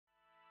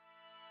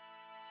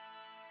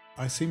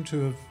I seem to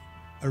have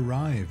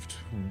arrived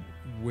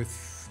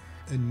with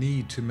a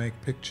need to make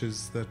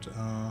pictures that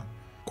are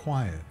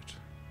quiet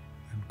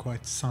and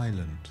quite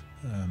silent,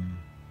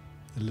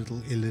 a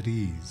little ill at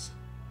ease,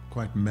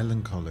 quite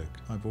melancholic.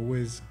 I've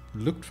always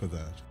looked for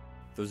that.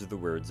 Those are the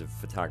words of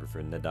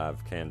photographer Nadav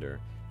Kander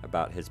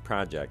about his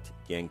project,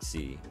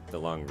 Yangtze, the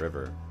Long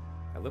River.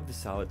 I love the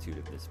solitude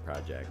of this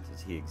project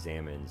as he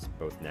examines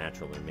both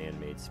natural and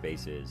man-made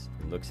spaces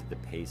and looks at the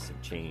pace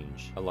of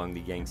change along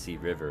the Yangtze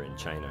River in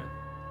China.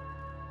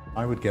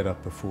 I would get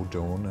up before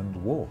dawn and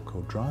walk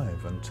or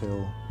drive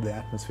until the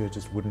atmosphere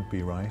just wouldn't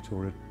be right,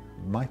 or it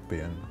might be,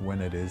 and when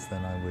it is,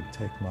 then I would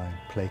take my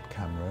plate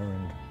camera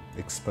and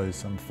expose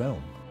some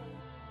film.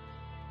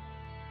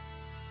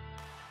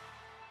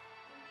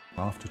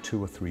 After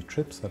 2 or 3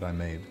 trips that I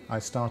made, I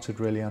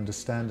started really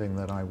understanding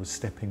that I was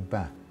stepping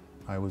back.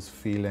 I was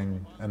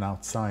feeling an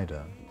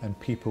outsider, and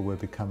people were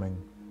becoming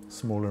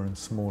smaller and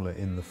smaller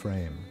in the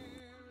frame.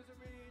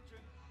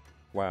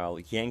 While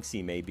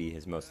Yangtze may be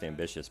his most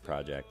ambitious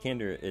project,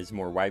 Kander is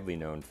more widely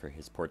known for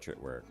his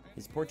portrait work.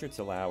 His portraits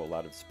allow a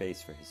lot of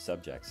space for his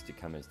subjects to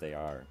come as they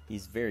are.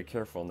 He's very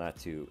careful not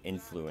to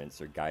influence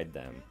or guide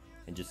them,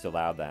 and just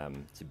allow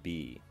them to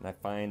be. And I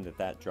find that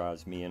that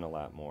draws me in a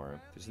lot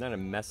more. There's not a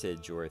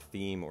message or a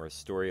theme or a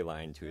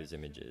storyline to his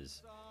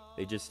images.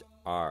 They just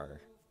are.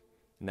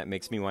 And that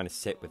makes me want to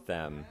sit with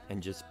them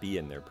and just be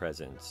in their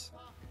presence.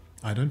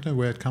 I don't know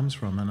where it comes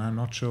from, and I'm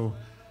not sure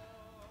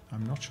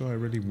I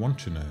really want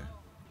to know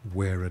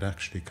where it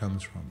actually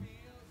comes from.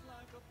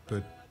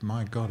 But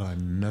my God, I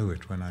know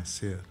it when I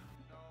see it.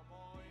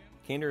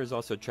 Kander has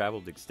also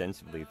traveled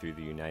extensively through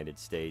the United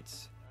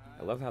States.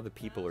 I love how the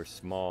people are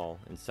small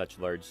in such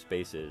large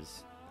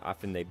spaces.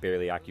 Often they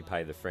barely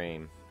occupy the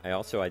frame. I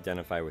also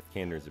identify with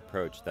Kander's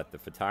approach that the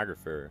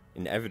photographer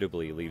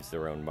inevitably leaves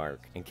their own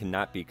mark and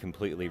cannot be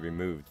completely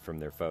removed from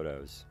their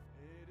photos.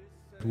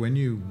 When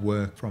you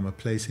work from a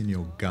place in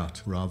your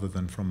gut rather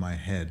than from my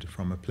head,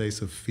 from a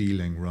place of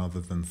feeling rather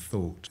than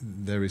thought,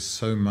 there is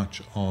so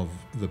much of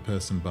the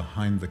person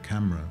behind the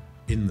camera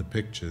in the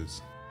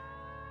pictures